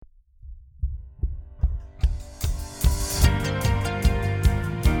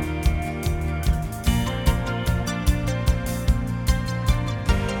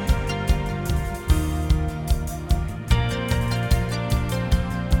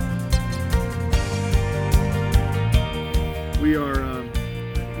We are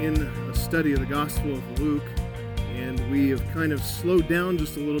in a study of the Gospel of Luke, and we have kind of slowed down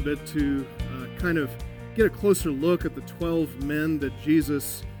just a little bit to kind of get a closer look at the 12 men that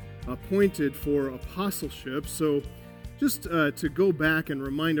Jesus appointed for apostleship. So just to go back and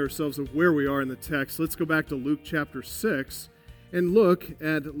remind ourselves of where we are in the text, let's go back to Luke chapter 6 and look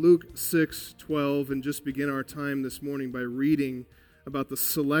at Luke 6:12 and just begin our time this morning by reading about the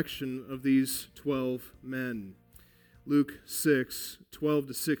selection of these 12 men. Luke 6:12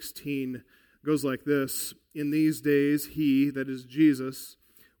 to 16 goes like this. In these days he, that is Jesus,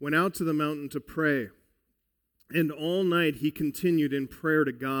 went out to the mountain to pray, and all night he continued in prayer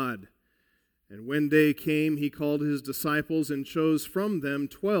to God. And when day came, he called his disciples and chose from them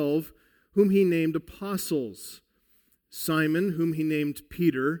 12, whom he named apostles: Simon, whom he named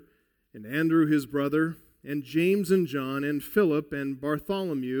Peter, and Andrew his brother, and James and John, and Philip, and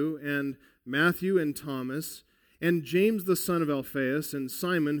Bartholomew, and Matthew and Thomas, and James the son of Alphaeus, and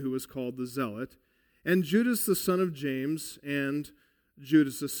Simon, who was called the Zealot, and Judas the son of James, and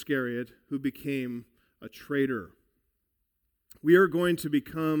Judas Iscariot, who became a traitor. We are going to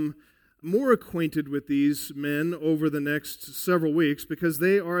become more acquainted with these men over the next several weeks because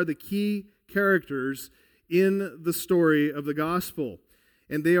they are the key characters in the story of the gospel,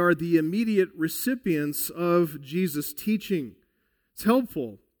 and they are the immediate recipients of Jesus' teaching. It's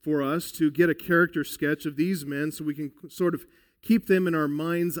helpful for us to get a character sketch of these men so we can sort of keep them in our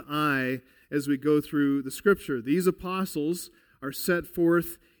mind's eye as we go through the Scripture. These apostles are set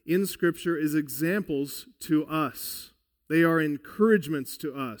forth in Scripture as examples to us. They are encouragements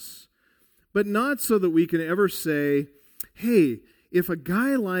to us, but not so that we can ever say, hey, if a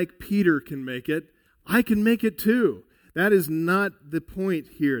guy like Peter can make it, I can make it too. That is not the point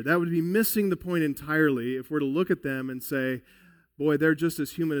here. That would be missing the point entirely if we're to look at them and say, boy, they're just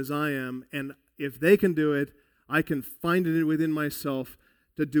as human as I am, and if they can do it, I can find it within myself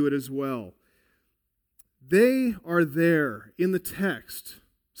to do it as well. They are there in the text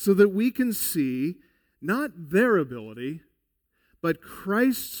so that we can see not their ability, but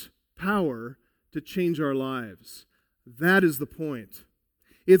Christ's power to change our lives. That is the point.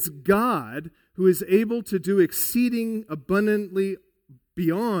 It's God who is able to do exceeding abundantly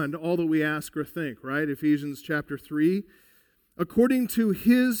beyond all that we ask or think, right? Ephesians chapter 3. According to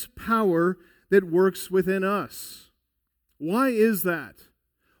His power that works within us. Why is that?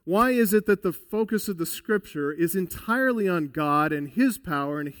 Why is it that the focus of the Scripture is entirely on God and His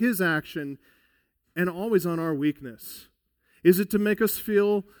power and His action and always on our weakness? Is it to make us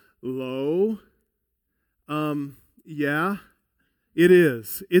feel low? Yeah, it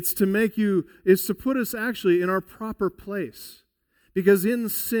is. It's to put us actually in our proper place. Because in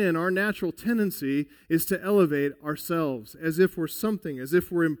sin, our natural tendency is to elevate ourselves as if we're something, as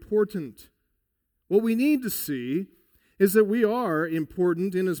if we're important. What we need to see is that we are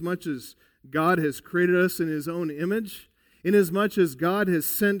important inasmuch as God has created us in His own image, inasmuch as God has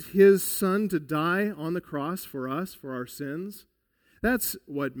sent His Son to die on the cross for us, for our sins. That's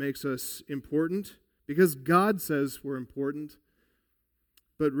what makes us important, because God says we're important.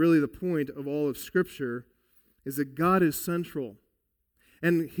 But really the point of all of Scripture is that God is central.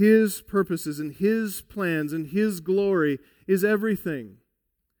 And His purposes and His plans and His glory is everything.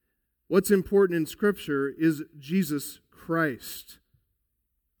 What's important in Scripture is Jesus Christ.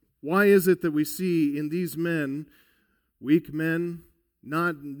 Why is it that we see in these men, weak men,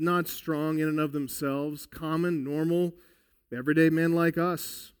 not strong in and of themselves, common, normal, everyday men like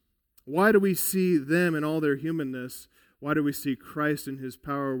us? Why do we see them in all their humanness? Why do we see Christ and His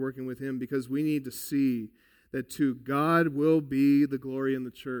power working with Him? Because we need to see that to God will be the glory in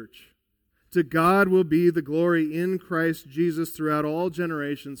the church. To God will be the glory in Christ Jesus throughout all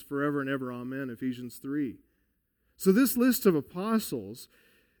generations, forever and ever. Amen. Ephesians 3. So this list of apostles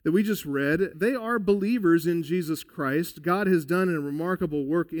that we just read, they are believers in Jesus Christ. God has done a remarkable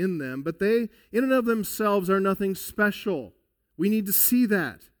work in them, but they, in and of themselves, are nothing special. We need to see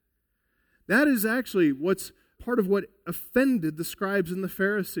that. That is actually what's part of what offended the scribes and the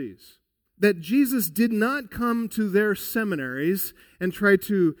Pharisees. That Jesus did not come to their seminaries and try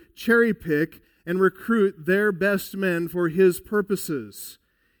to cherry pick and recruit their best men for His purposes.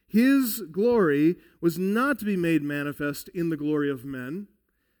 His glory was not to be made manifest in the glory of men.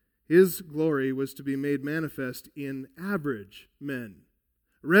 His glory was to be made manifest in average men,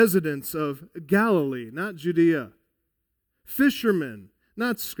 residents of Galilee, not Judea, fishermen,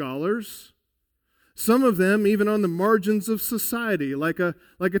 not scholars. Some of them even on the margins of society, like a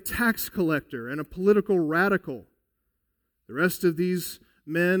tax collector and a political radical. The rest of these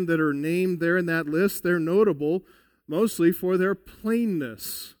men that are named there in that list, they're notable mostly for their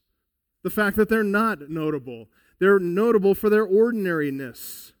plainness. The fact that they're not notable, They're notable for their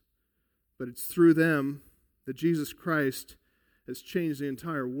ordinariness. But it's through them that Jesus Christ has changed the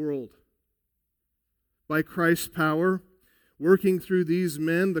entire world. By Christ's power, working through these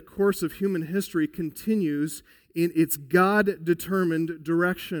men, the course of human history continues in its God-determined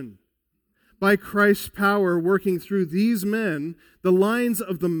direction. By Christ's power, working through these men, the lines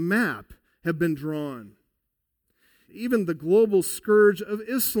of the map have been drawn. Even the global scourge of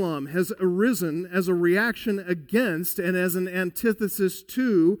Islam has arisen as a reaction against and as an antithesis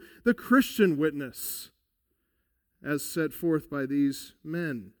to the Christian witness, as set forth by these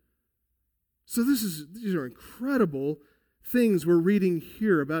men. So these are incredible things we're reading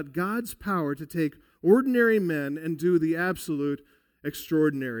here about God's power to take ordinary men and do the absolute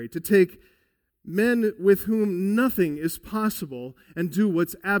extraordinary, to take men with whom nothing is possible and do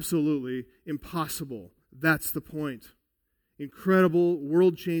what's absolutely impossible. That's the point. Incredible,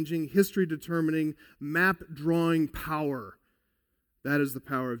 world-changing, history-determining, map-drawing power. That is the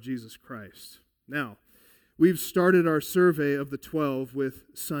power of Jesus Christ. Now, we've started our survey of the 12 with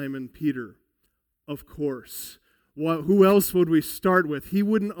Simon Peter. Of course. Who else would we start with? He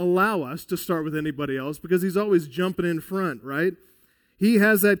wouldn't allow us to start with anybody else because he's always jumping in front, right? He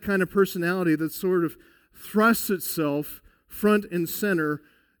has that kind of personality that sort of thrusts itself front and center,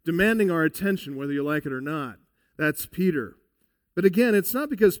 demanding our attention whether you like it or not. That's Peter. But again, it's not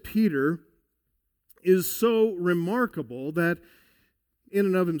because Peter is so remarkable that in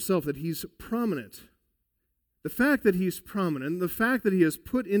and of himself that he's prominent. The fact that he's prominent, the fact that he is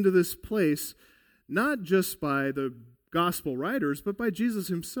put into this place, not just by the gospel writers, but by Jesus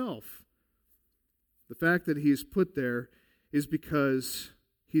himself. The fact that he's put there is because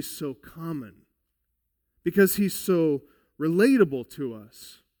he's so common, because he's so relatable to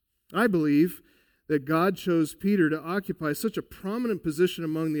us. I believe that God chose Peter to occupy such a prominent position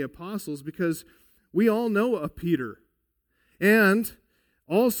among the apostles because we all know a Peter. And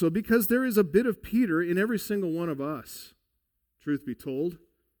also because there is a bit of Peter in every single one of us. Truth be told,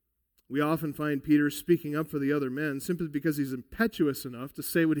 we often find Peter speaking up for the other men simply because he's impetuous enough to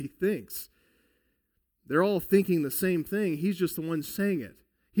say what he thinks. They're all thinking the same thing. He's just the one saying it.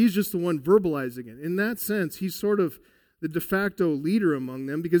 He's just the one verbalizing it. In that sense, he's sort of the de facto leader among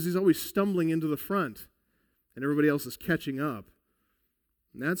them because he's always stumbling into the front and everybody else is catching up.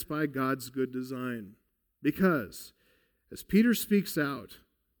 And that's by God's good design. Because as Peter speaks out,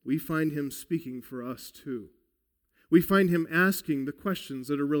 we find him speaking for us too. We find him asking the questions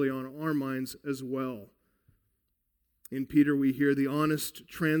that are really on our minds as well. In Peter, we hear the honest,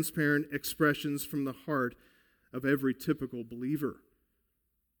 transparent expressions from the heart of every typical believer.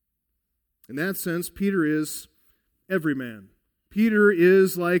 In that sense, Peter is every man. Peter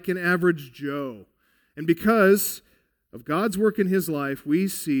is like an average Joe. And because of God's work in his life, we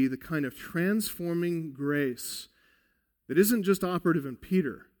see the kind of transforming grace that isn't just operative in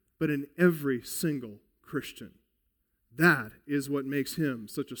Peter, but in every single Christian. That is what makes him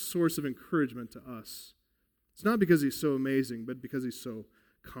such a source of encouragement to us. It's not because he's so amazing, but because he's so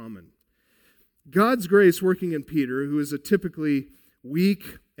common. God's grace working in Peter, who is a typically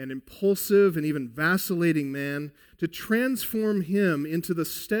weak and impulsive and even vacillating man, to transform him into the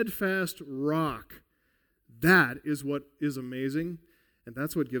steadfast rock. That is what is amazing, and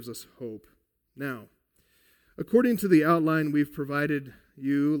that's what gives us hope. Now, according to the outline we've provided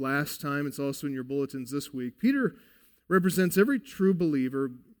you last time, it's also in your bulletins this week, Peter represents every true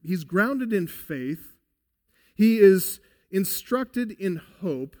believer. He's grounded in faith. He is instructed in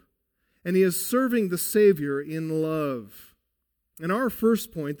hope, and he is serving the Savior in love. And our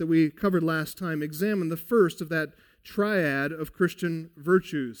first point that we covered last time examined the first of that triad of Christian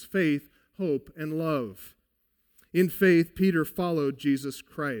virtues: faith, hope, and love. In faith, Peter followed Jesus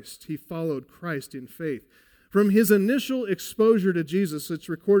Christ. He followed Christ in faith. From his initial exposure to Jesus, it's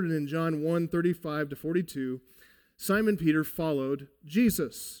recorded in John 1:35-42, Simon Peter followed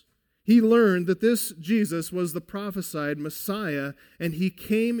Jesus. He learned that this Jesus was the prophesied Messiah, and he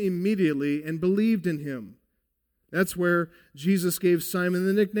came immediately and believed in him. That's where Jesus gave Simon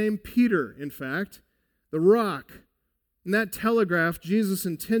the nickname Peter, in fact, the rock. And that telegraphed Jesus'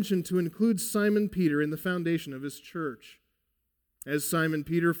 intention to include Simon Peter in the foundation of his church. As Simon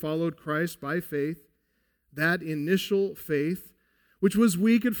Peter followed Christ by faith, that initial faith, which was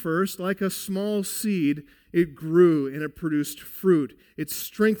weak at first, like a small seed, it grew and it produced fruit. It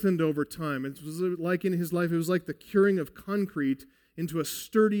strengthened over time. It was like in his life, it was like the curing of concrete into a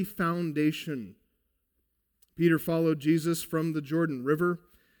sturdy foundation. Peter followed Jesus from the Jordan River,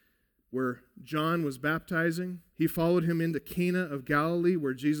 where John was baptizing. He followed him into Cana of Galilee,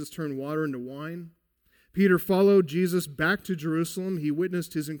 where Jesus turned water into wine. Peter followed Jesus back to Jerusalem. He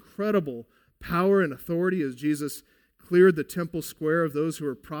witnessed his incredible power and authority as Jesus cleared the temple square of those who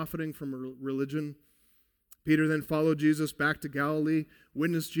were profiting from religion. Peter then followed Jesus back to Galilee,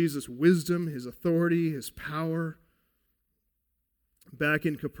 witnessed Jesus' wisdom, his authority, his power. Back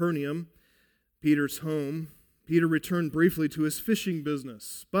in Capernaum, Peter's home, Peter returned briefly to his fishing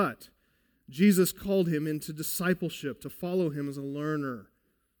business, but Jesus called him into discipleship, to follow him as a learner.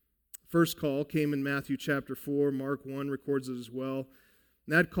 First call came in Matthew chapter 4. Mark 1 records it as well.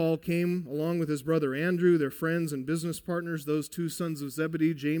 And that call came along with his brother Andrew, their friends and business partners, those two sons of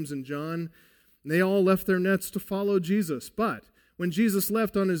Zebedee, James and John. And they all left their nets to follow Jesus. But when Jesus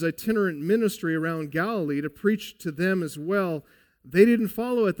left on his itinerant ministry around Galilee to preach to them as well, they didn't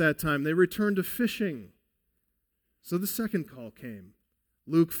follow at that time. They returned to fishing. So the second call came.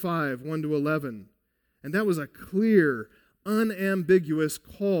 Luke 5, 1-11. And that was a clear, unambiguous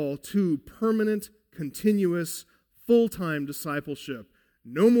call to permanent, continuous, full-time discipleship.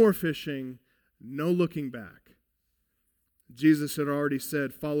 No more fishing, no looking back. Jesus had already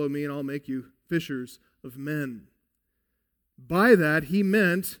said, "Follow me and I'll make you fishers of men." By that, he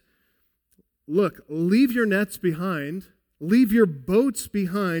meant, look, leave your nets behind, leave your boats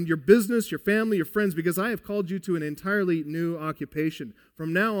behind, your business, your family, your friends, because I have called you to an entirely new occupation.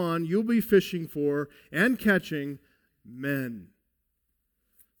 From now on, you'll be fishing for and catching men.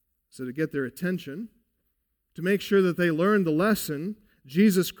 So to get their attention, to make sure that they learned the lesson,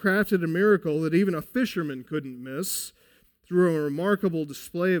 Jesus crafted a miracle that even a fisherman couldn't miss. Through a remarkable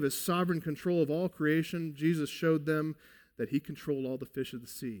display of his sovereign control of all creation, Jesus showed them that he controlled all the fish of the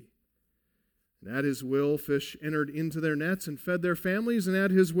sea. And at his will, fish entered into their nets and fed their families, and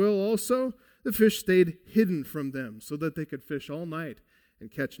at his will also, the fish stayed hidden from them so that they could fish all night and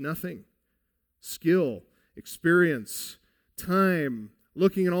catch nothing. Skill, experience, time,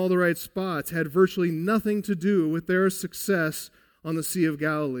 looking in all the right spots had virtually nothing to do with their success on the Sea of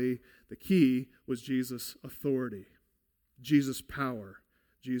Galilee. The key was Jesus' authority, Jesus' power,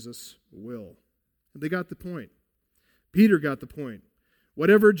 Jesus' will. And they got the point. Peter got the point.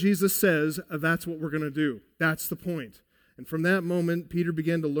 Whatever Jesus says, that's what we're going to do. That's the point. And from that moment, Peter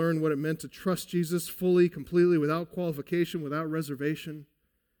began to learn what it meant to trust Jesus fully, completely, without qualification, without reservation.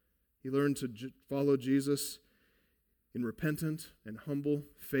 He learned to follow Jesus in repentant and humble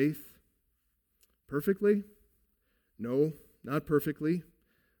faith. Perfectly? No, not perfectly.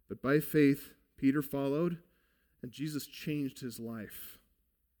 But by faith, Peter followed, and Jesus changed his life.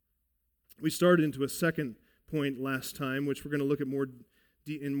 We started into a second point last time, which we're going to look at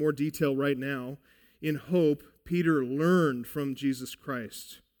in more detail right now. In hope, Peter learned from Jesus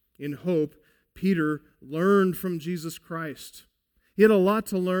Christ. In hope, Peter learned from Jesus Christ. He had a lot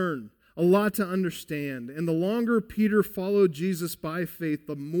to learn, a lot to understand. And the longer Peter followed Jesus by faith,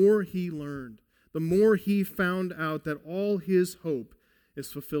 the more he learned, the more he found out that all his hope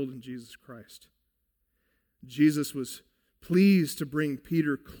is fulfilled in Jesus Christ. Jesus was pleased to bring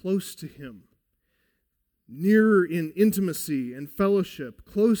Peter close to him, nearer in intimacy and fellowship,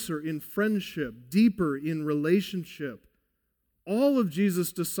 closer in friendship, deeper in relationship. All of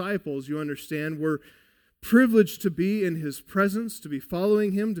Jesus' disciples, you understand, were privileged to be in his presence, to be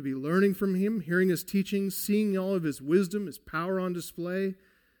following him, to be learning from him, hearing his teachings, seeing all of his wisdom, his power on display.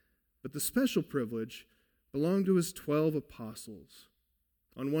 But the special privilege belonged to his 12 apostles.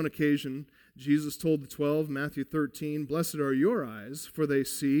 On one occasion, Jesus told the 12, Matthew 13, "Blessed are your eyes, for they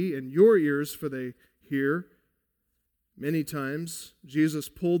see, and your ears, for they hear." Many times, Jesus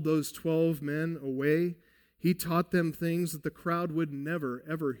pulled those 12 men away. He taught them things that the crowd would never,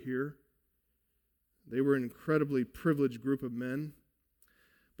 ever hear. They were an incredibly privileged group of men.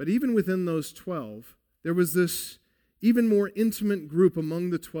 But even within those 12, there was this even more intimate group among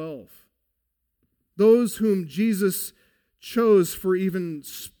the 12. Those whom Jesus chose for even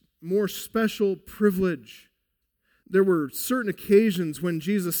more special privilege. There were certain occasions when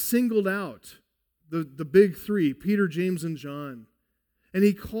Jesus singled out the big three, Peter, James, and John. And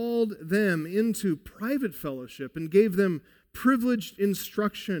he called them into private fellowship and gave them privileged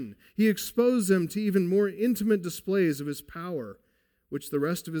instruction. He exposed them to even more intimate displays of his power, which the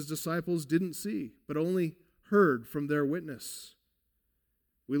rest of his disciples didn't see, but only heard from their witness.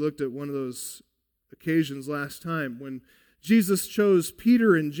 We looked at one of those occasions last time when Jesus chose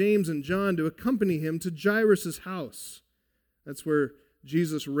Peter and James and John to accompany him to Jairus' house. That's where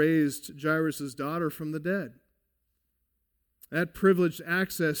Jesus raised Jairus' daughter from the dead. That privileged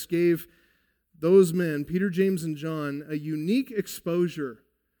access gave those men, Peter, James, and John, a unique exposure,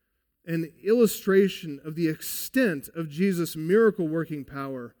 an illustration of the extent of Jesus' miracle-working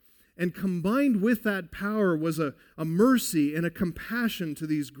power. And combined with that power was a mercy and a compassion to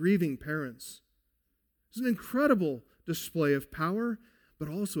these grieving parents. It's an incredible display of power, but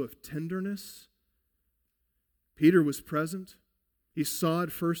also of tenderness. Peter was present. He saw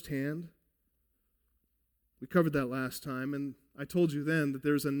it firsthand. We covered that last time, and I told you then that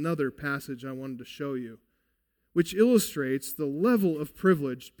there's another passage I wanted to show you, which illustrates the level of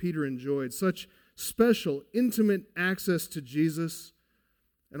privilege Peter enjoyed, such special, intimate access to Jesus,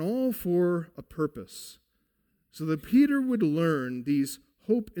 and all for a purpose, so that Peter would learn these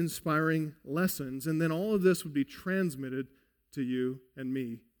hope-inspiring lessons, and then all of this would be transmitted to you and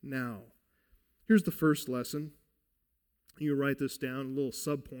me now. Here's the first lesson. You write this down, a little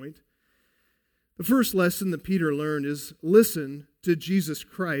subpoint. The first lesson that Peter learned is listen to Jesus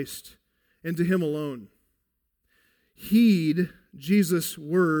Christ and to Him alone. Heed Jesus'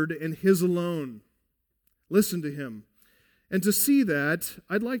 word and His alone. Listen to Him. And to see that,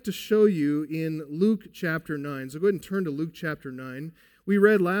 I'd like to show you in Luke chapter 9. So go ahead and turn to Luke chapter 9. We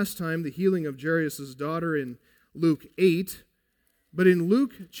read last time the healing of Jairus' daughter in Luke 8. But in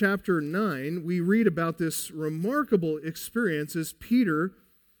Luke chapter 9, we read about this remarkable experience as Peter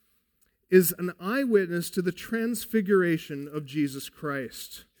is an eyewitness to the transfiguration of Jesus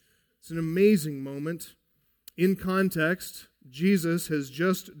Christ. It's an amazing moment. In context, Jesus has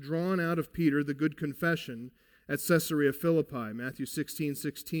just drawn out of Peter the good confession at Caesarea Philippi, Matthew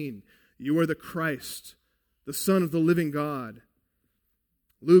 16:16. You are the Christ, the Son of the living God.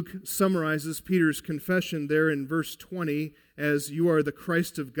 Luke summarizes Peter's confession there in verse 20 as you are the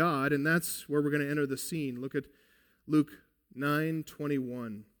Christ of God, and that's where we're going to enter the scene. Look at Luke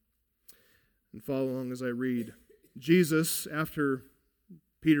 9:21 and follow along as I read. Jesus, after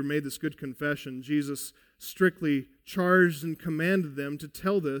Peter made this good confession, Jesus strictly charged and commanded them to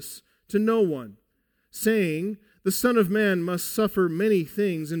tell this to no one, saying, the Son of Man must suffer many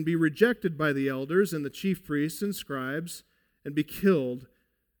things and be rejected by the elders and the chief priests and scribes and be killed,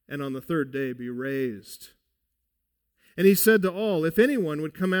 and on the third day be raised. And he said to all, if anyone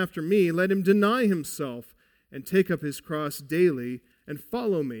would come after me, let him deny himself and take up his cross daily and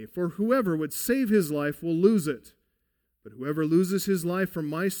follow me. For whoever would save his life will lose it, but whoever loses his life for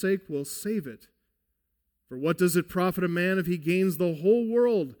my sake will save it. For what does it profit a man if he gains the whole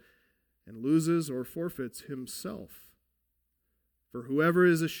world and loses or forfeits himself? For whoever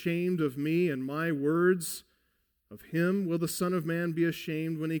is ashamed of me and my words, of him will the Son of Man be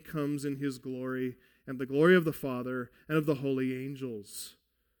ashamed when he comes in his glory and the glory of the Father and of the holy angels.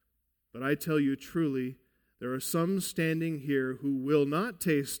 But I tell you truly, there are some standing here who will not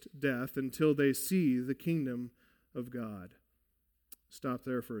taste death until they see the kingdom of God. Stop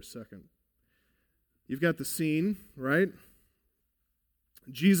there for a second. You've got the scene, right?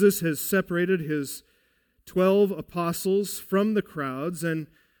 Jesus has separated his 12 apostles from the crowds and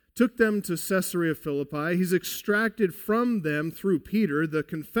took them to Caesarea Philippi. He's extracted from them, through Peter, the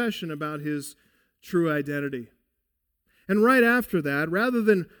confession about his true identity. And right after that, rather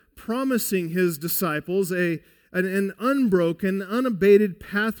than promising his disciples an unbroken, unabated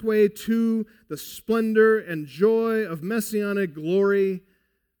pathway to the splendor and joy of messianic glory,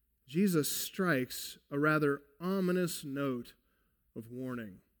 Jesus strikes a rather ominous note of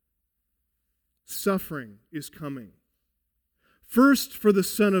warning. Suffering is coming. First for the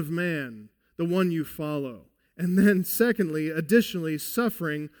Son of Man, the one you follow. And then secondly, additionally,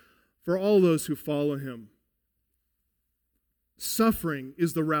 suffering for all those who follow him. Suffering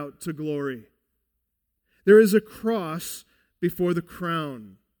is the route to glory. There is a cross before the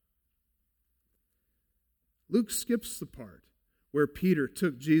crown. Luke skips the part where Peter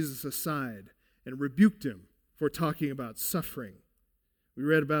took Jesus aside and rebuked him for talking about suffering. We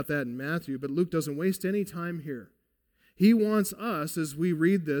read about that in Matthew, but Luke doesn't waste any time here. He wants us, as we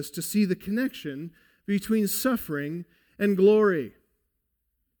read this, to see the connection between suffering and glory.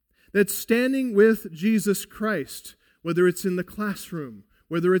 That standing with Jesus Christ, whether it's in the classroom,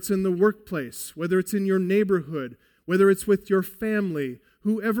 whether it's in the workplace, whether it's in your neighborhood, whether it's with your family,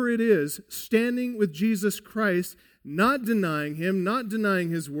 whoever it is, standing with Jesus Christ, not denying him, not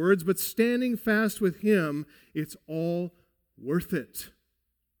denying his words, but standing fast with him, it's all worth it.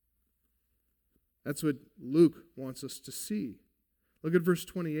 That's what Luke wants us to see. Look at verse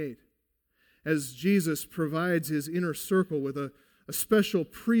 28. As Jesus provides his inner circle with a special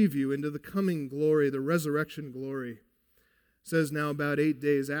preview into the coming glory, the resurrection glory. It says now about 8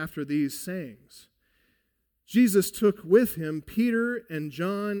 days after these sayings, Jesus took with him Peter and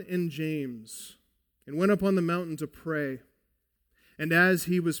John and James and went up on the mountain to pray. And as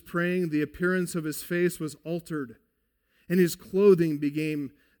he was praying, the appearance of his face was altered, and his clothing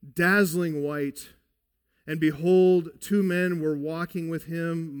became dazzling white. And behold, 2 men were walking with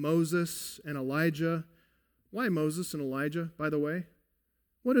him, Moses and Elijah. Why Moses and Elijah, by the way?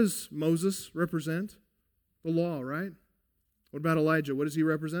 What does Moses represent? The law, right? What about Elijah? What does he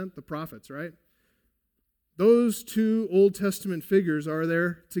represent? The prophets, right? Those two Old Testament figures are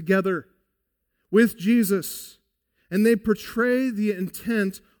there together with Jesus, and they portray the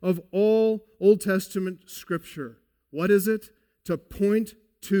intent of all Old Testament Scripture. What is it? To point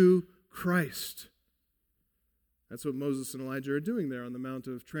to Christ. That's what Moses and Elijah are doing there on the Mount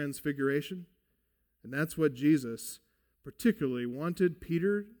of Transfiguration. And that's what Jesus particularly wanted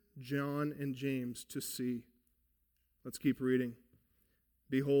Peter, John, and James to see. Let's keep reading.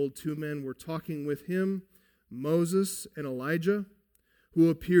 Behold, two men were talking with him, Moses and Elijah, who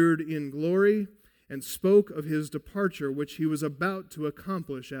appeared in glory and spoke of his departure, which he was about to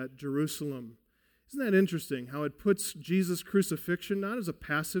accomplish at Jerusalem. Isn't that interesting how it puts Jesus' crucifixion not as a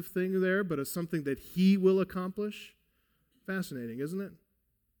passive thing there, but as something that he will accomplish? Fascinating, isn't it?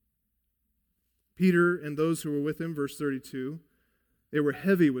 Peter and those who were with him, verse 32, they were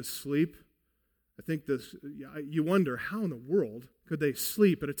heavy with sleep. I think you wonder, how in the world could they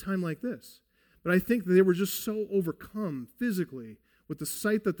sleep at a time like this? But I think that they were just so overcome physically with the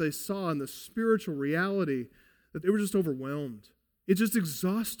sight that they saw and the spiritual reality that they were just overwhelmed. It just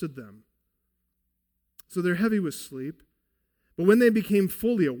exhausted them. So they're heavy with sleep. But when they became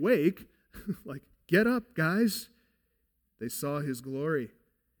fully awake, like, get up, guys, they saw his glory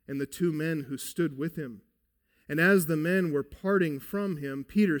and the two men who stood with him. And as the men were parting from him,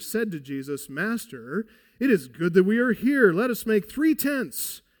 Peter said to Jesus, Master, it is good that we are here. Let us make 3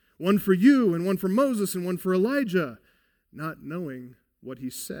 tents, one for you and one for Moses and one for Elijah, not knowing what he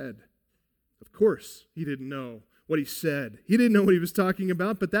said. Of course, he didn't know what he said. He didn't know what he was talking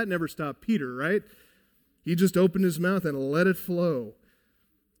about, but that never stopped Peter, right? He just opened his mouth and let it flow.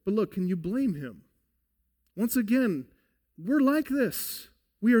 But look, can you blame him? Once again, we're like this.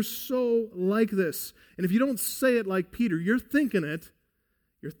 We are so like this. And if you don't say it like Peter, you're thinking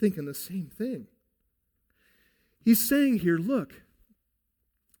the same thing. He's saying here, look,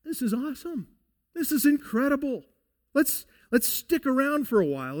 this is awesome. This is incredible. Let's stick around for a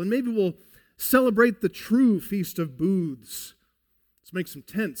while, and maybe we'll celebrate the true Feast of Booths. Let's make some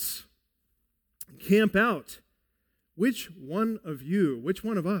tents and camp out. Which one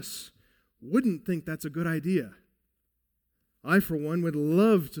of us wouldn't think that's a good idea? I, for one, would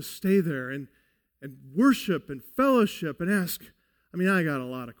love to stay there and worship and fellowship and ask. I got a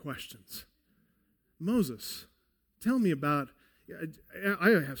lot of questions. Moses, tell me about, I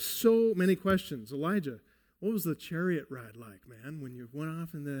have so many questions. Elijah, what was the chariot ride like, man, when you went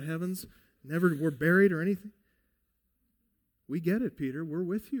off in the heavens, never were buried or anything? We get it, Peter. We're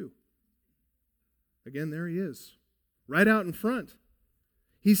with you. Again, there he is, right out in front.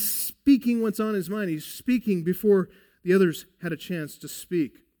 He's speaking what's on his mind. He's speaking before the others had a chance to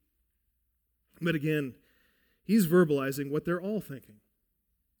speak. But again, he's verbalizing what they're all thinking.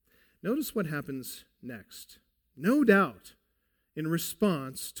 Notice what happens next. No doubt in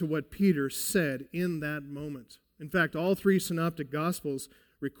response to what Peter said in that moment. In fact, all 3 synoptic gospels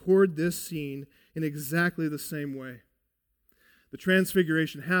record this scene in exactly the same way. The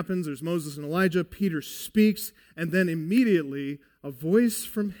transfiguration happens, there's Moses and Elijah, Peter speaks, and then immediately a voice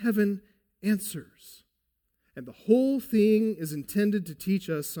from heaven answers. And the whole thing is intended to teach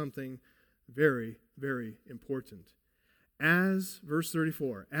us something very, very important. Verse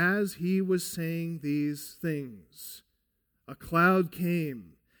 34, as he was saying these things, a cloud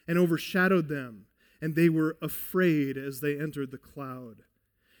came and overshadowed them, and they were afraid as they entered the cloud.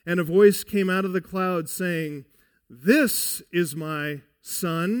 And a voice came out of the cloud saying, This is my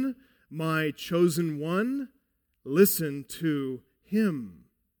Son, my chosen one. Listen to him.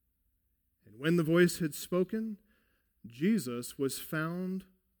 And when the voice had spoken, Jesus was found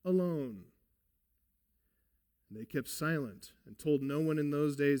alone. And they kept silent and told no one in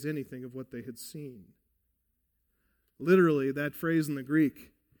those days anything of what they had seen. Literally, that phrase in the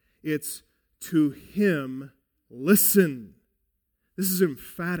Greek, it's to him listen. This is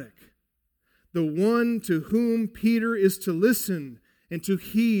emphatic. The one to whom Peter is to listen and to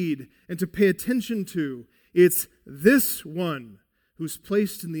heed and to pay attention to, it's this one who's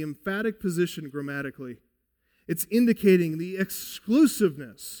placed in the emphatic position grammatically. It's indicating the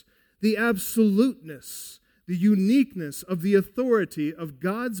exclusiveness, the absoluteness, the uniqueness of the authority of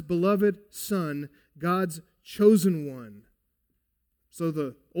God's beloved Son, God's chosen one. So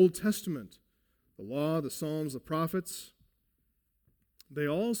the Old Testament, the law, the Psalms, the prophets, they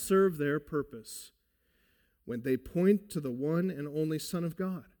all serve their purpose when they point to the one and only Son of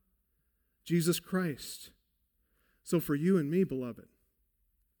God, Jesus Christ. So for you and me, beloved,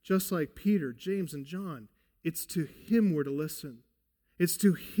 just like Peter, James, and John, it's to him we're to listen. It's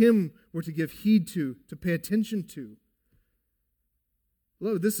to him we're to give heed to pay attention to.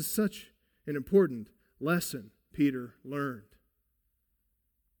 Beloved, this is such an important lesson Peter learned.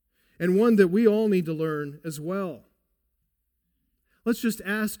 and one that we all need to learn as well. Let's just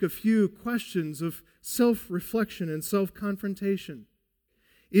ask a few questions of self-reflection and self-confrontation.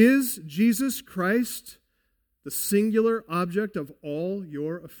 Is Jesus Christ the singular object of all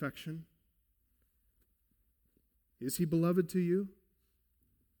your affection? Is he beloved to you?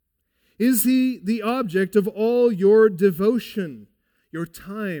 Is he the object of all your devotion, your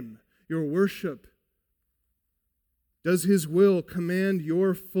time, your worship? Does his will command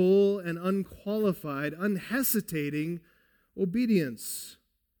your full and unqualified, unhesitating obedience?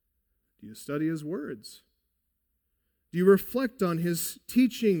 Do you study his words? Do you reflect on his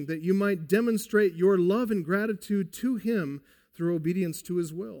teaching that you might demonstrate your love and gratitude to him through obedience to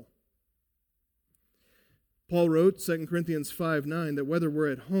his will? Paul wrote, 2 Corinthians 5:9, that whether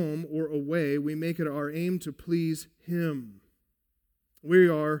we're at home or away, we make it our aim to please him. We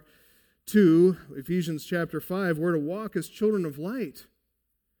are to, Ephesians chapter 5, we're to walk as children of light.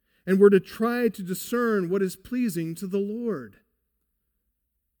 And we're to try to discern what is pleasing to the Lord.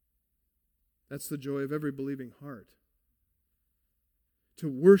 That's the joy of every believing heart. To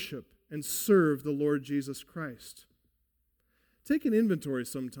worship and serve the Lord Jesus Christ. Take an inventory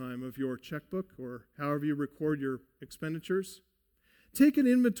sometime of your checkbook or however you record your expenditures. Take an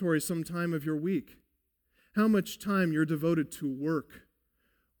inventory sometime of your week. How much time you're devoted to work,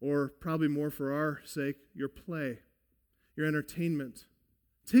 or probably more for our sake, your play, your entertainment.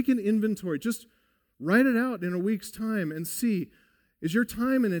 Take an inventory. Just write it out in a week's time and see, is your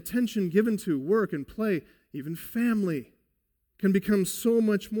time and attention given to work and play, even family, can become so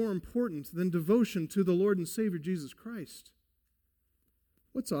much more important than devotion to the Lord and Savior Jesus Christ?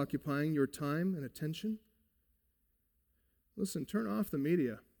 What's occupying your time and attention? Listen, turn off the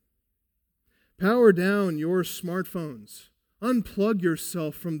media. Power down your smartphones. Unplug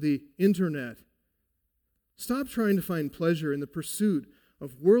yourself from the internet. Stop trying to find pleasure in the pursuit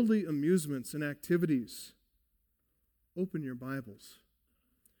of worldly amusements and activities. Open your Bibles.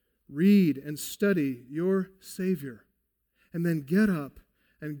 Read and study your Savior. And then get up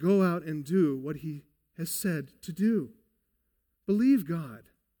and go out and do what he has said to do. Believe God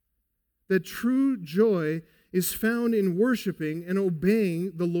that true joy is found in worshiping and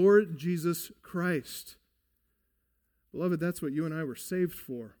obeying the Lord Jesus Christ. Beloved, that's what you and I were saved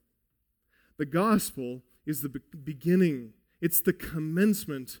for. The gospel is the beginning. It's the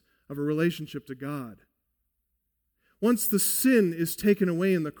commencement of a relationship to God. Once the sin is taken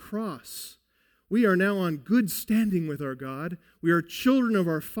away in the cross, we are now on good standing with our God. We are children of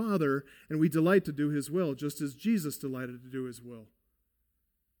our Father, and we delight to do his will, just as Jesus delighted to do his will.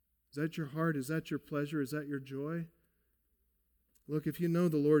 Is that your heart? Is that your pleasure? Is that your joy? Look, if you know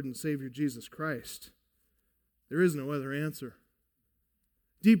the Lord and Savior Jesus Christ, there is no other answer.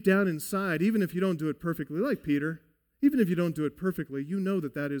 Deep down inside, even if you don't do it perfectly, like Peter, even if you don't do it perfectly, you know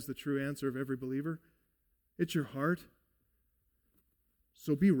that that is the true answer of every believer. It's your heart.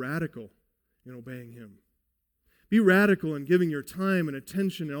 So be radical in obeying him. Be radical in giving your time and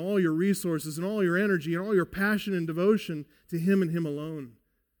attention and all your resources and all your energy and all your passion and devotion to him and him alone.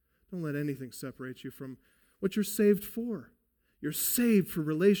 Don't let anything separate you from what you're saved for. You're saved for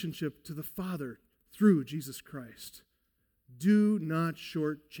relationship to the Father through Jesus Christ. Do not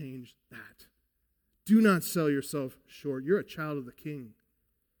shortchange that. Do not sell yourself short. You're a child of the King.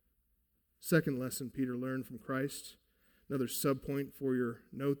 Second lesson Peter learned from Christ. Another subpoint for your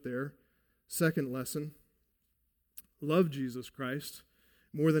note there. Second lesson, love Jesus Christ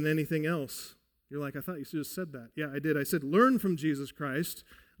more than anything else. You're like, I thought you just said that. Yeah, I did. I said, learn from Jesus Christ,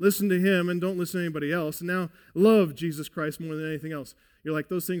 listen to him, and don't listen to anybody else. And now, love Jesus Christ more than anything else. You're like,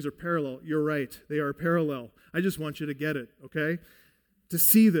 those things are parallel. You're right. They are parallel. I just want you to get it, okay? To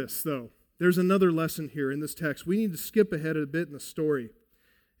see this, though, there's another lesson here in this text. We need to skip ahead a bit in the story.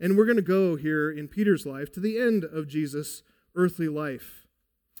 And we're going to go here in Peter's life to the end of Jesus' earthly life,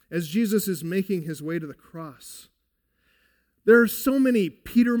 as Jesus is making his way to the cross. There are so many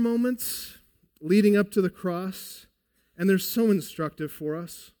Peter moments leading up to the cross, and they're so instructive for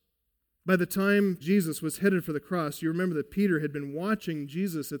us. By the time Jesus was headed for the cross, you remember that Peter had been watching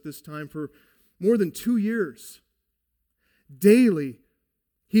Jesus at this time for more than 2 years. Daily,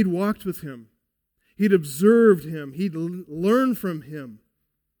 he'd walked with him. He'd observed him. He'd learned from him.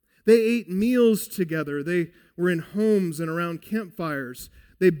 They ate meals together. They were in homes and around campfires.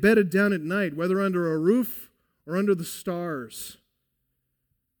 They bedded down at night, whether under a roof or under the stars.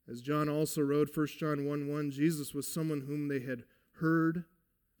 As John also wrote, 1 John 1:1, Jesus was someone whom they had heard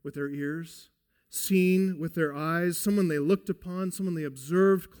with their ears, seen with their eyes, someone they looked upon, someone they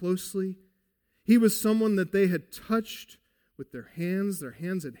observed closely. He was someone that they had touched with their hands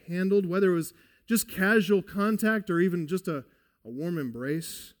had handled, whether it was just casual contact or even just a warm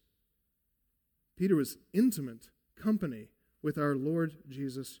embrace. Peter was intimate company with our Lord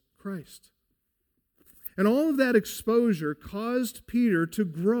Jesus Christ. And all of that exposure caused Peter to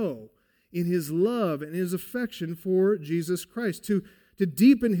grow in his love and his affection for Jesus Christ, to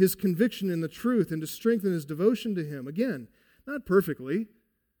deepen his conviction in the truth and to strengthen his devotion to him. Again, not perfectly,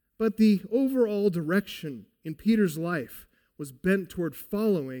 but the overall direction in Peter's life was bent toward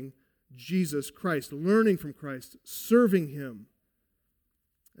following Jesus Christ, learning from Christ, serving him.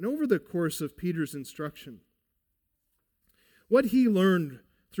 And over the course of Peter's instruction, what he learned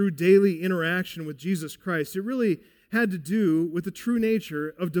through daily interaction with Jesus Christ, it really had to do with the true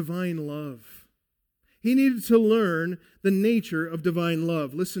nature of divine love. He needed to learn the nature of divine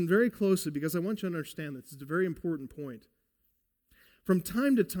love. Listen very closely because I want you to understand this. It's a very important point. From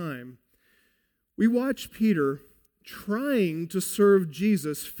time to time, we watch Peter trying to serve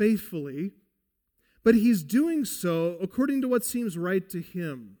Jesus faithfully, but he's doing so according to what seems right to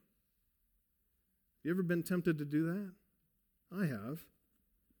him. You ever been tempted to do that? I have.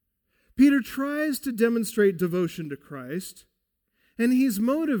 Peter tries to demonstrate devotion to Christ, and he's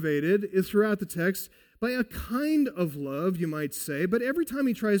motivated throughout the text by a kind of love, you might say, but every time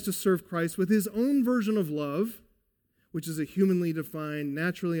he tries to serve Christ with his own version of love, which is a humanly defined,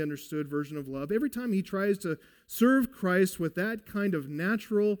 naturally understood version of love, every time he tries to serve Christ with that kind of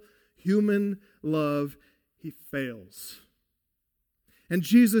natural human love, he fails. And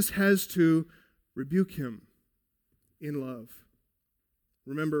Jesus has to rebuke him in love.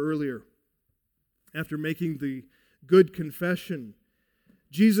 Remember earlier, after making the good confession,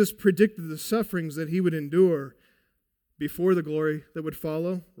 Jesus predicted the sufferings that he would endure before the glory that would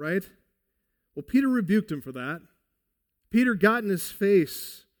follow, right? Well, Peter rebuked him for that. Peter got in his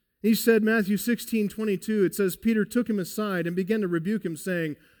face. He said, Matthew 16:22, it says, Peter took him aside and began to rebuke him,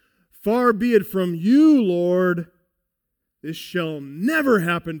 saying, "Far be it from you, Lord, this shall never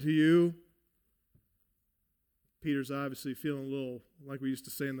happen to you." Peter's obviously feeling a little, like we used to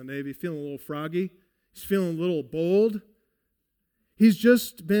say in the Navy, feeling a little froggy. He's feeling a little bold. He's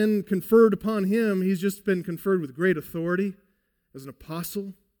just been conferred upon him. He's just been conferred with great authority as an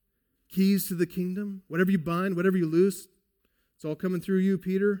apostle, keys to the kingdom. Whatever you bind, whatever you loose, it's all coming through you,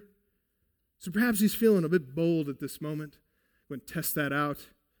 Peter. So perhaps he's feeling a bit bold at this moment. Going to test that out.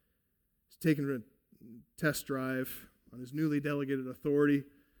 He's taking a test drive on his newly delegated authority.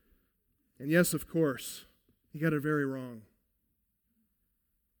 And yes, of course, he got it very wrong.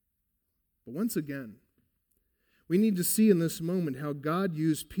 But once again, we need to see in this moment how God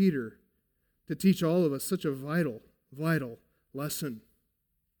used Peter to teach all of us such a vital, vital lesson.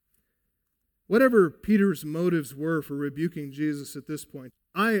 Whatever Peter's motives were for rebuking Jesus at this point,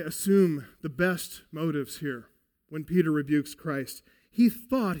 I assume the best motives here when Peter rebukes Christ. He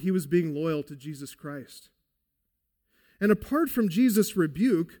thought he was being loyal to Jesus Christ. And apart from Jesus'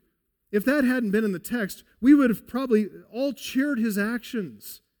 rebuke, if that hadn't been in the text, we would have probably all cheered his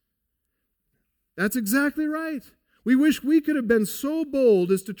actions. That's exactly right. We wish we could have been so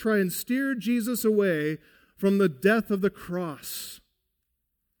bold as to try and steer Jesus away from the death of the cross.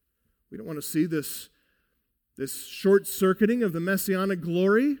 We don't want to see this short-circuiting of the messianic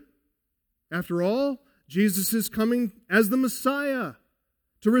glory. After all, Jesus is coming as the Messiah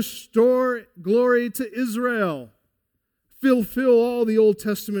to restore glory to Israel, fulfill all the Old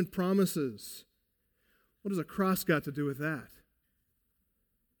Testament promises. What has a cross got to do with that?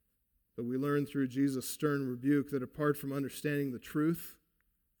 But we learn through Jesus' stern rebuke that apart from understanding the truth,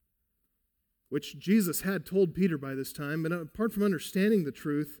 which Jesus had told Peter by this time, but apart from understanding the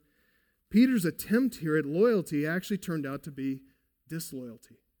truth, Peter's attempt here at loyalty actually turned out to be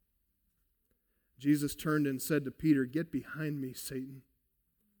disloyalty. Jesus turned and said to Peter, "Get behind me, Satan.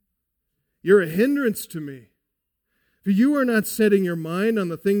 You're a hindrance to me, for you are not setting your mind on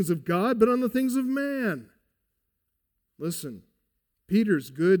the things of God, but on the things of man." Listen,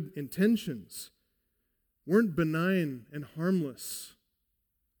 Peter's good intentions weren't benign and harmless.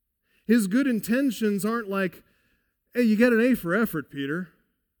 His good intentions aren't like, "Hey, you get an A for effort, Peter."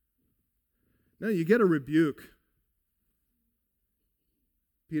 No, you get a rebuke.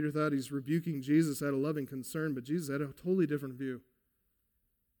 Peter thought he's rebuking Jesus out of loving concern, but Jesus had a totally different view.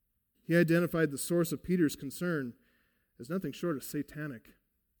 He identified the source of Peter's concern as nothing short of satanic.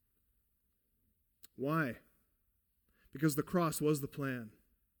 Why? Because the cross was the plan.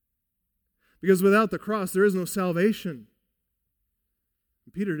 Because without the cross, there is no salvation.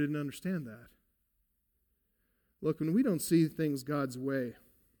 And Peter didn't understand that. Look, when we don't see things God's way,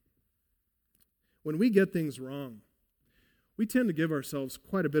 when we get things wrong, we tend to give ourselves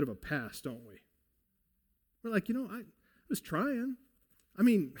quite a bit of a pass, don't we? We're like, I was trying. I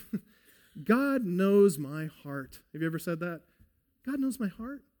mean, God knows my heart. Have you ever said that? God knows my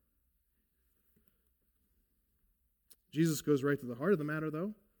heart. Jesus goes right to the heart of the matter,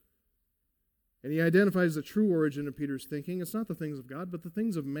 though. And he identifies the true origin of Peter's thinking. It's not the things of God, but the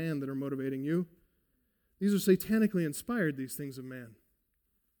things of man that are motivating you. These are satanically inspired, these things of man.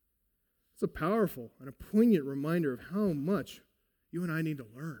 It's a powerful and a poignant reminder of how much you and I need to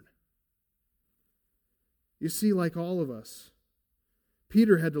learn. You see, like all of us,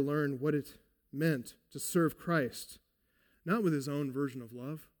 Peter had to learn what it meant to serve Christ, not with his own version of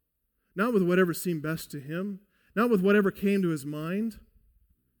love, not with whatever seemed best to him, not with whatever came to his mind.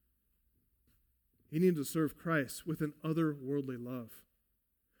 He needed to serve Christ with an otherworldly love,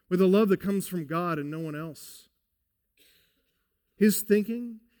 with a love that comes from God and no one else. His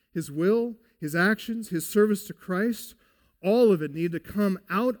thinking, his will, his actions, his service to Christ, all of it needed to come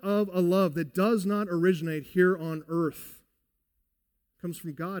out of a love that does not originate here on earth. It comes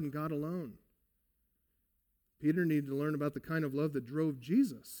from God and God alone. Peter needed to learn about the kind of love that drove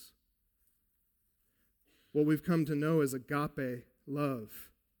Jesus. What we've come to know as agape love.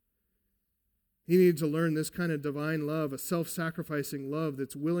 He needed to learn this kind of divine love, a self-sacrificing love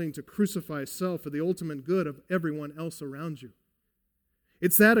that's willing to crucify self for the ultimate good of everyone else around you.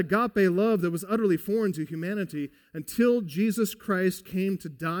 It's that agape love that was utterly foreign to humanity until Jesus Christ came to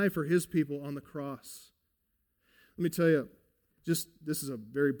die for his people on the cross. Let me tell you, this is a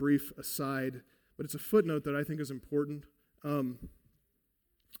very brief aside, but it's a footnote that I think is important. There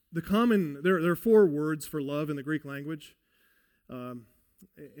are 4 words for love in the Greek language.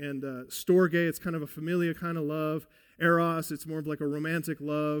 Storge, it's kind of a familiar kind of love. Eros, it's more of like a romantic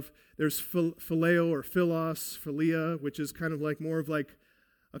love. There's phileo or philia, which is kind of like more of like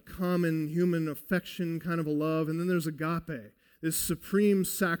a common human affection kind of a love. And then there's agape, this supreme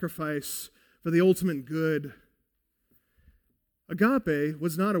sacrifice for the ultimate good. Agape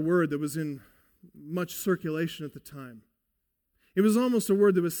was not a word that was in much circulation at the time. It was almost a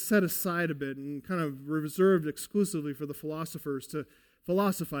word that was set aside a bit and kind of reserved exclusively for the philosophers to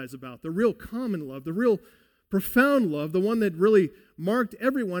philosophize about. The real common love, the real profound love, the one that really marked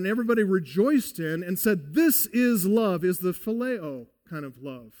everyone, everybody rejoiced in and said, this is love, is the phileo kind of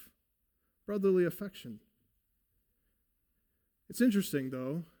love, brotherly affection. It's interesting,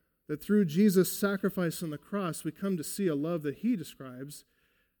 though, that through Jesus' sacrifice on the cross, we come to see a love that he describes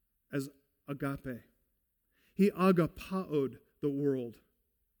as agape. He agapaoed the world.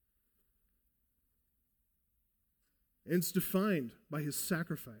 And it's defined by his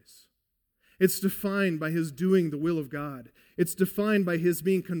sacrifice. It's defined by his doing the will of God. It's defined by his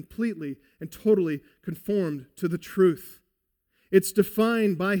being completely and totally conformed to the truth. It's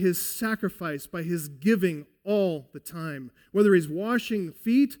defined by his sacrifice, by his giving all the time, whether he's washing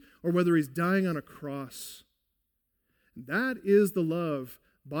feet or whether he's dying on a cross. That is the love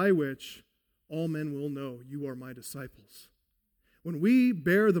by which all men will know you are my disciples. When we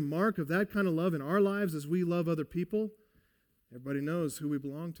bear the mark of that kind of love in our lives as we love other people, everybody knows who we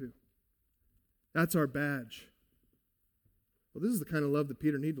belong to. That's our badge. Well, this is the kind of love that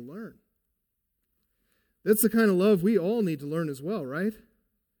Peter needed to learn. That's the kind of love we all need to learn as well, right?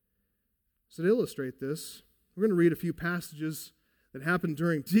 So to illustrate this, we're going to read a few passages that happened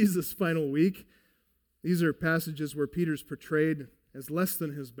during Jesus' final week. These are passages where Peter's portrayed as less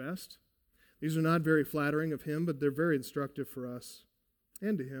than his best. These are not very flattering of him, but they're very instructive for us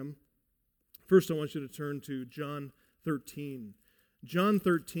and to him. First, I want you to turn to John 13. John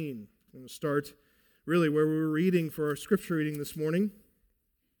 13. I'm going to start really where we were reading for our scripture reading this morning.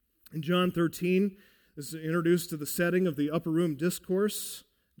 In John 13, this is introduced to the setting of the upper room discourse,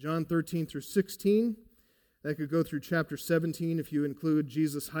 John 13 through 16. That could go through chapter 17 if you include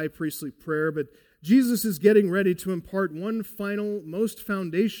Jesus' high priestly prayer, but Jesus is getting ready to impart one final, most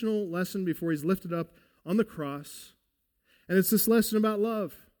foundational lesson before he's lifted up on the cross. And it's this lesson about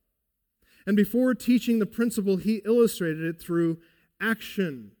love. And before teaching the principle, he illustrated it through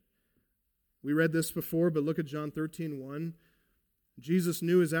action. We read this before, but look at John 13:1. Jesus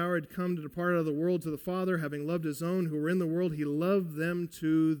knew his hour had come to depart out of the world to the Father. Having loved his own who were in the world, he loved them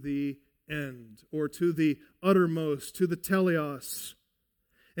to the end, or to the uttermost, to the teleos.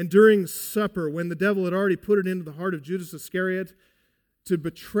 And during supper, when the devil had already put it into the heart of Judas Iscariot to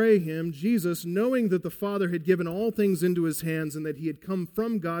betray him, Jesus, knowing that the Father had given all things into his hands and that he had come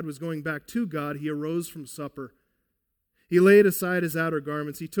from God, was going back to God, he arose from supper. He laid aside his outer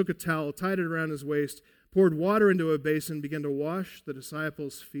garments. He took a towel, tied it around his waist, poured water into a basin, began to wash the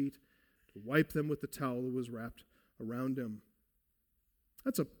disciples' feet, to wipe them with the towel that was wrapped around him.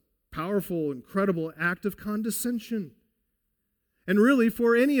 That's a powerful, incredible act of condescension. And really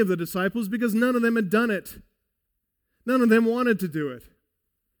for any of the disciples, because none of them had done it. None of them wanted to do it.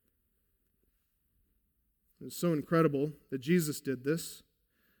 It's so incredible that Jesus did this.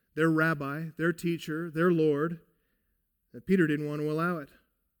 Their rabbi, their teacher, their Lord, And Peter didn't want to allow it.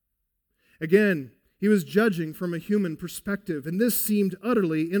 Again, he was judging from a human perspective, and this seemed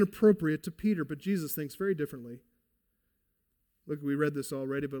utterly inappropriate to Peter, but Jesus thinks very differently. Look, we read this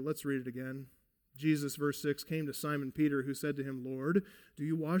already, but let's read it again. Jesus, verse 6, came to Simon Peter, who said to him, Lord, do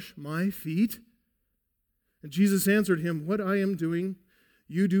you wash my feet? And Jesus answered him, what I am doing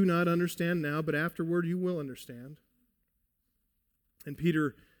you do not understand now, but afterward you will understand. And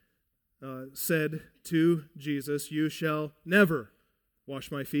Peter said to Jesus, you shall never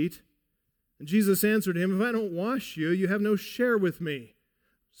wash my feet. And Jesus answered him, if I don't wash you, you have no share with me.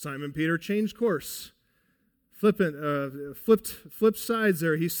 Simon Peter changed course. Flipped sides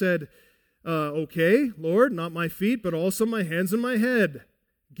there. He said, okay, Lord, not my feet, but also my hands and my head.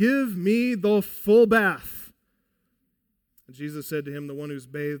 Give me the full bath. And Jesus said to him, the one who's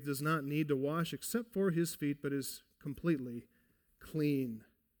bathed does not need to wash except for his feet, but is completely clean.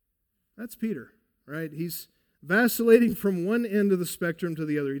 That's Peter, right? He's vacillating from one end of the spectrum to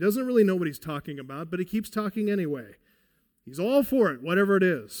the other. He doesn't really know what he's talking about, but he keeps talking anyway. He's all for it, whatever it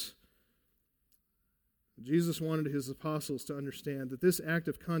is. Jesus wanted his apostles to understand that this act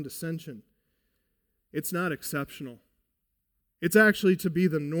of condescension, it's not exceptional. It's actually to be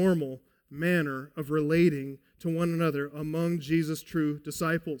the normal manner of relating to one another among Jesus' true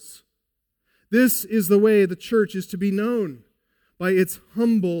disciples. This is the way the church is to be known, by its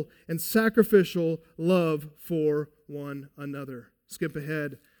humble and sacrificial love for one another. Skip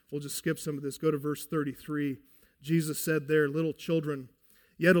ahead. We'll just skip some of this. Go to verse 33. Jesus said there, little children,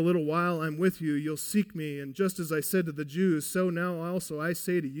 yet a little while I'm with you, you'll seek me, and just as I said to the Jews, so now also I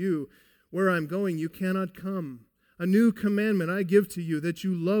say to you, where I'm going you cannot come. A new commandment I give to you, that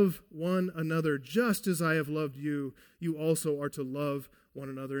you love one another, just as I have loved you, you also are to love one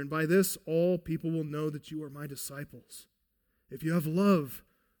another. And by this all people will know that you are my disciples, if you have love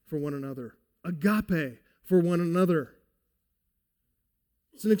for one another, agape for one another.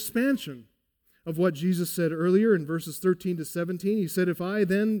 It's an expansion of what Jesus said earlier in verses 13 to 17. He said, if I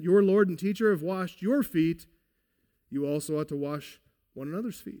then, your Lord and teacher, have washed your feet, you also ought to wash one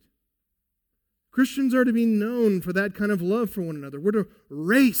another's feet. Christians are to be known for that kind of love for one another. We're to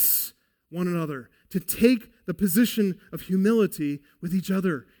race one another, to take the position of humility with each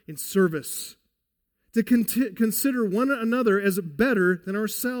other in service, to consider one another as better than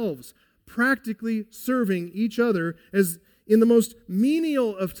ourselves, practically serving each other as in the most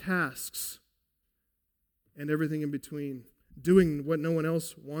menial of tasks, and everything in between, doing what no one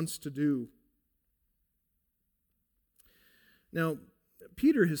else wants to do. Now,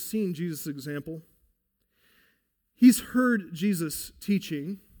 Peter has seen Jesus' example. He's heard Jesus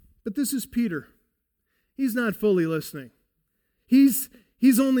teaching, but this is Peter. He's not fully listening. He's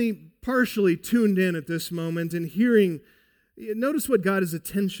only partially tuned in at this moment and hearing. Notice what got his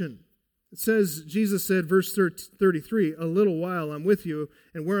attention. It says, Jesus said, verse 33, a little while I'm with you,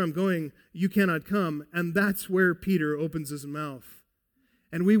 and where I'm going you cannot come. And that's where Peter opens his mouth.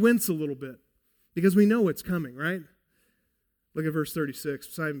 And we wince a little bit because we know it's coming, right? Look at verse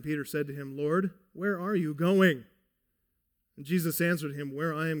 36. Simon Peter said to him, Lord, where are you going? And Jesus answered him,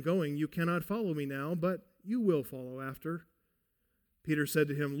 where I am going you cannot follow me now, but you will follow after. Peter said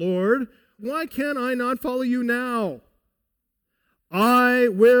to him, Lord, why can I not follow you now? I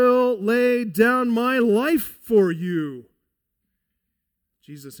will lay down my life for you.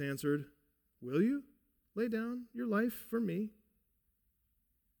 Jesus answered, will you lay down your life for me?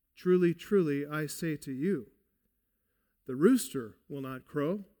 Truly, truly, I say to you, the rooster will not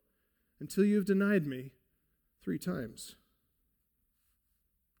crow until you have denied me 3 times.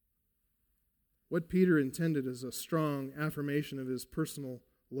 What Peter intended is a strong affirmation of his personal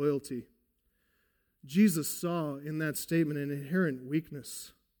loyalty. Jesus saw in that statement an inherent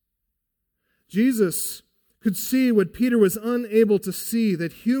weakness. Jesus could see what Peter was unable to see,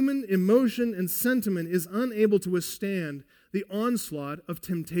 that human emotion and sentiment is unable to withstand the onslaught of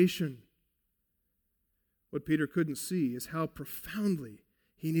temptation. What Peter couldn't see is how profoundly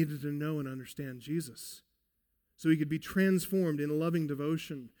he needed to know and understand Jesus, so he could be transformed in loving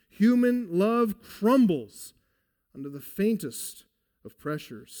devotion. Human love crumbles under the faintest of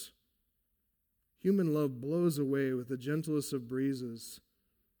pressures. Human love blows away with the gentlest of breezes.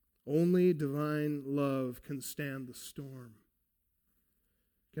 Only divine love can stand the storm,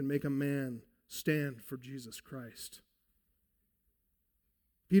 can make a man stand for Jesus Christ.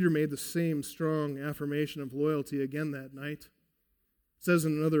 Peter made the same strong affirmation of loyalty again that night. It says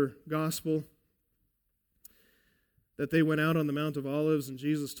in another gospel that they went out on the Mount of Olives, and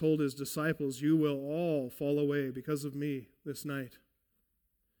Jesus told his disciples, you will all fall away because of me this night.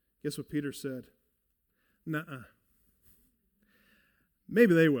 Guess what Peter said? Nuh-uh.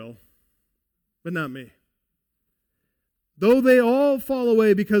 Maybe they will, but not me. Though they all fall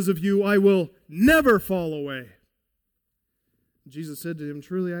away because of you, I will never fall away. Jesus said to him,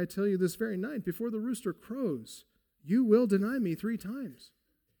 truly I tell you, this very night, before the rooster crows, you will deny me 3 times.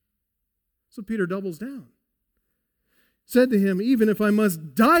 So Peter doubles down. Said to him, even if I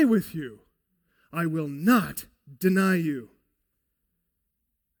must die with you, I will not deny you.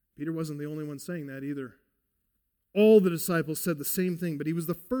 Peter wasn't the only one saying that either. All the disciples said the same thing, but he was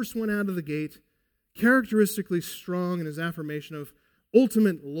the first one out of the gate, characteristically strong in his affirmation of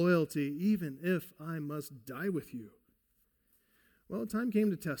ultimate loyalty, even if I must die with you. Well, time came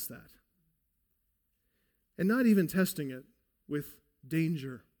to test that. And not even testing it with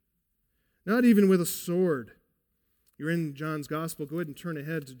danger. Not even with a sword. You're in John's Gospel. Go ahead and turn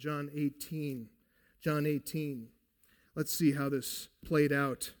ahead to John 18. John 18. Let's see how this played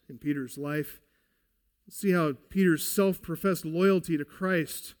out in Peter's life. Let's see how Peter's self-professed loyalty to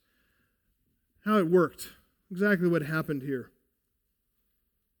Christ, how it worked. Exactly what happened here.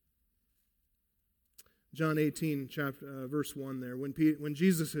 John 18, verse 1 there. When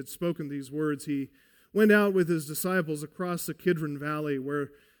Jesus had spoken these words, he went out with his disciples across the Kidron Valley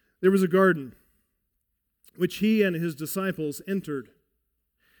where there was a garden, which he and his disciples entered.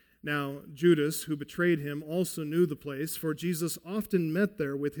 Now, Judas, who betrayed him, also knew the place, for Jesus often met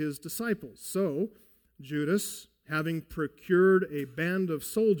there with his disciples. So, Judas, having procured a band of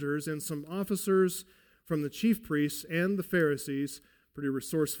soldiers and some officers from the chief priests and the Pharisees, pretty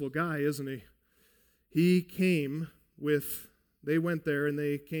resourceful guy, isn't he? They went there and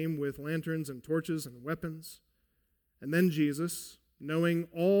they came with lanterns and torches and weapons. And then Jesus, knowing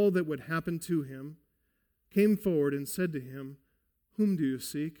all that would happen to him, came forward and said to him, whom do you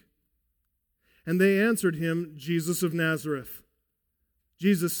seek? And they answered him, Jesus of Nazareth.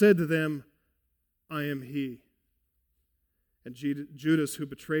 Jesus said to them, I am he. And Judas, who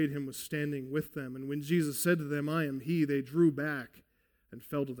betrayed him, was standing with them. And when Jesus said to them, I am he, they drew back and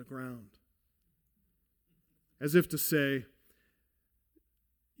fell to the ground. As if to say,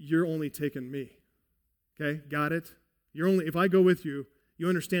 you're only taking me. Okay, got it? If I go with you, you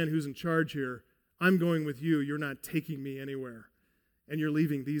understand who's in charge here. I'm going with you. You're not taking me anywhere. And you're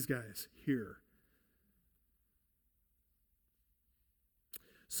leaving these guys here.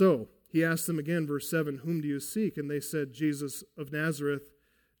 So, he asked them again, verse 7, whom do you seek? And they said, Jesus of Nazareth.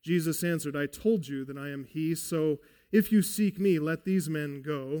 Jesus answered, I told you that I am he. So, if you seek me, let these men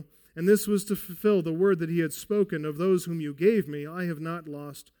go. And this was to fulfill the word that he had spoken, of those whom you gave me, I have not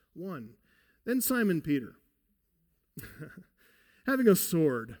lost one. Then Simon Peter, having a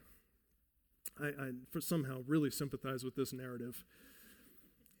sword, I somehow really sympathize with this narrative.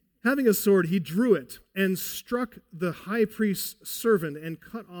 Having a sword, he drew it and struck the high priest's servant and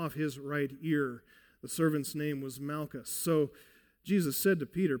cut off his right ear. The servant's name was Malchus. So Jesus said to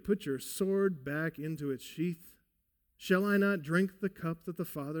Peter, put your sword back into its sheath. Shall I not drink the cup that the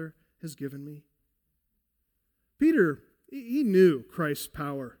Father has given me? Peter, he knew Christ's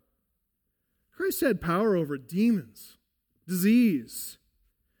power. Christ had power over demons, disease,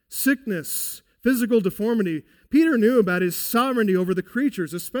 sickness, physical deformity. Peter knew about his sovereignty over the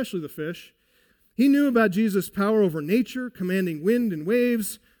creatures, especially the fish. He knew about Jesus' power over nature, commanding wind and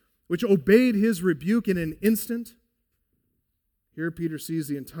waves, which obeyed his rebuke in an instant. Here Peter sees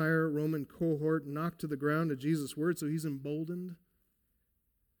the entire Roman cohort knocked to the ground at Jesus' word, so he's emboldened.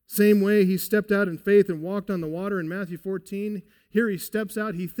 Same way he stepped out in faith and walked on the water in Matthew 14. Here he steps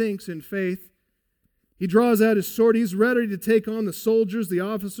out, he thinks in faith. He draws out his sword. He's ready to take on the soldiers, the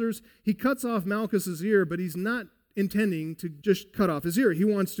officers. He cuts off Malchus's ear, but he's not intending to just cut off his ear. He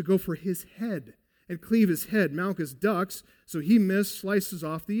wants to go for his head and cleave his head. Malchus ducks, so he slices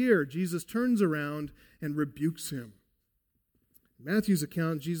off the ear. Jesus turns around and rebukes him. In Matthew's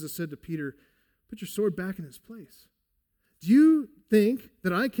account, Jesus said to Peter, put your sword back in its place. Do you think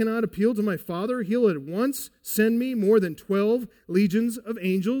that I cannot appeal to my Father? He'll at once send me more than 12 legions of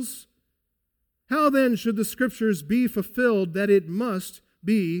angels. How then should the Scriptures be fulfilled that it must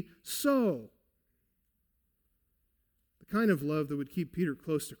be so? The kind of love that would keep Peter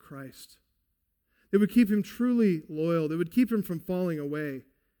close to Christ, that would keep him truly loyal, that would keep him from falling away.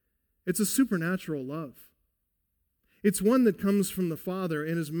 It's a supernatural love. It's one that comes from the Father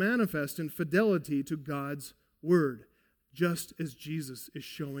and is manifest in fidelity to God's Word, just as Jesus is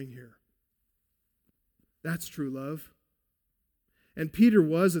showing here. That's true love. And Peter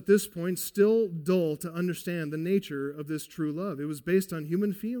was, at this point, still dull to understand the nature of this true love. It was based on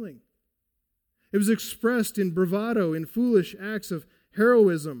human feeling. It was expressed in bravado, in foolish acts of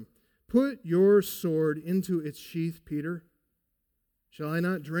heroism. Put your sword into its sheath, Peter. Shall I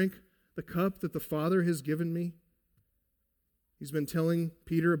not drink the cup that the Father has given me? He's been telling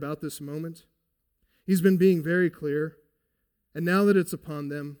Peter about this moment. He's been being very clear. And now that it's upon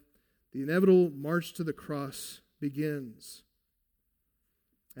them, the inevitable march to the cross begins,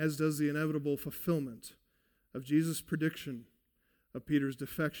 as does the inevitable fulfillment of Jesus' prediction of Peter's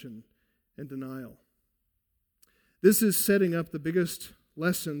defection and denial. This is setting up the biggest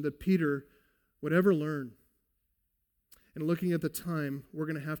lesson that Peter would ever learn. And looking at the time, we're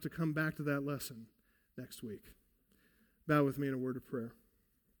going to have to come back to that lesson next week. Bow with me in a word of prayer.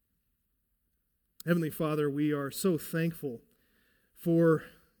 Heavenly Father, we are so thankful for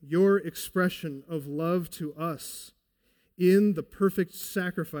your expression of love to us in the perfect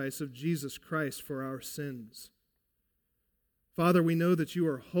sacrifice of Jesus Christ for our sins. Father, we know that you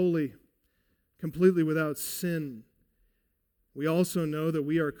are holy, completely without sin. We also know that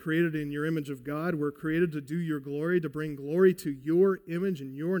we are created in your image of God. We're created to do your glory, to bring glory to your image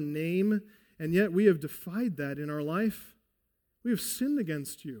and your name, and yet we have defied that in our life. We have sinned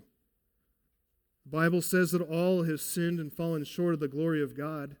against you. The Bible says that all have sinned and fallen short of the glory of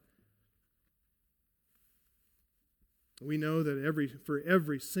God. We know that for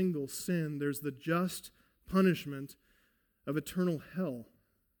every single sin, there's the just punishment of eternal hell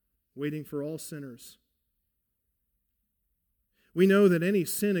waiting for all sinners. We know that any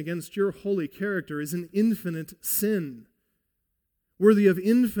sin against your holy character is an infinite sin, worthy of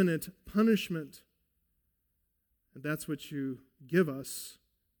infinite punishment. And that's what you give us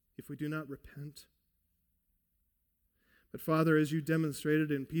if we do not repent. But Father, as you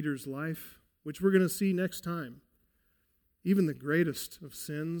demonstrated in Peter's life, which we're going to see next time, even the greatest of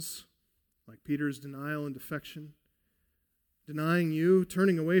sins, like Peter's denial and defection, denying you,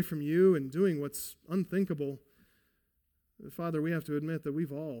 turning away from you, and doing what's unthinkable, Father, we have to admit that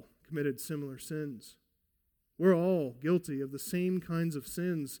we've all committed similar sins. We're all guilty of the same kinds of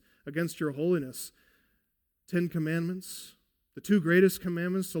sins against your holiness. 10 commandments, the 2 greatest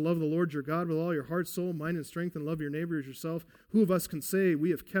commandments, to love the Lord your God with all your heart, soul, mind, and strength, and love your neighbor as yourself. Who of us can say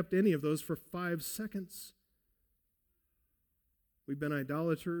we have kept any of those for 5 seconds? We've been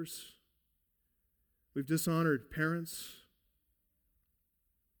idolaters. We've dishonored parents.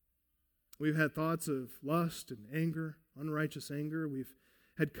 We've had thoughts of lust and anger, unrighteous anger. We've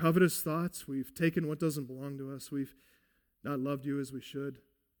had covetous thoughts. We've taken what doesn't belong to us. We've not loved you as we should.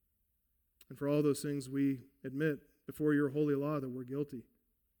 And for all those things, we admit before your holy law that we're guilty.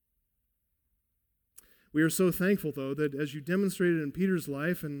 We are so thankful, though, that as you demonstrated in Peter's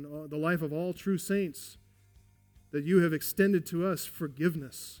life and the life of all true saints, that you have extended to us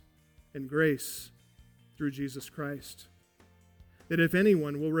forgiveness and grace through Jesus Christ. That if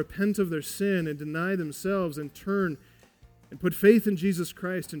anyone will repent of their sin and deny themselves and turn and put faith in Jesus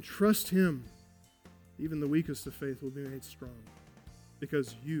Christ and trust Him, even the weakest of faith will be made strong,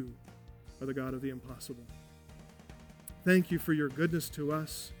 because you are the God of the impossible. Thank you for your goodness to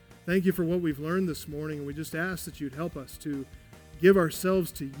us. Thank you for what we've learned this morning, and we just ask that you'd help us to give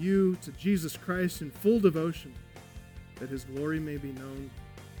ourselves to you, to Jesus Christ, in full devotion, that His glory may be known,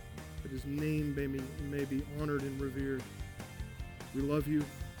 that His name may be honored and revered. We love you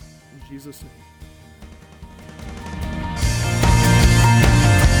in Jesus' name.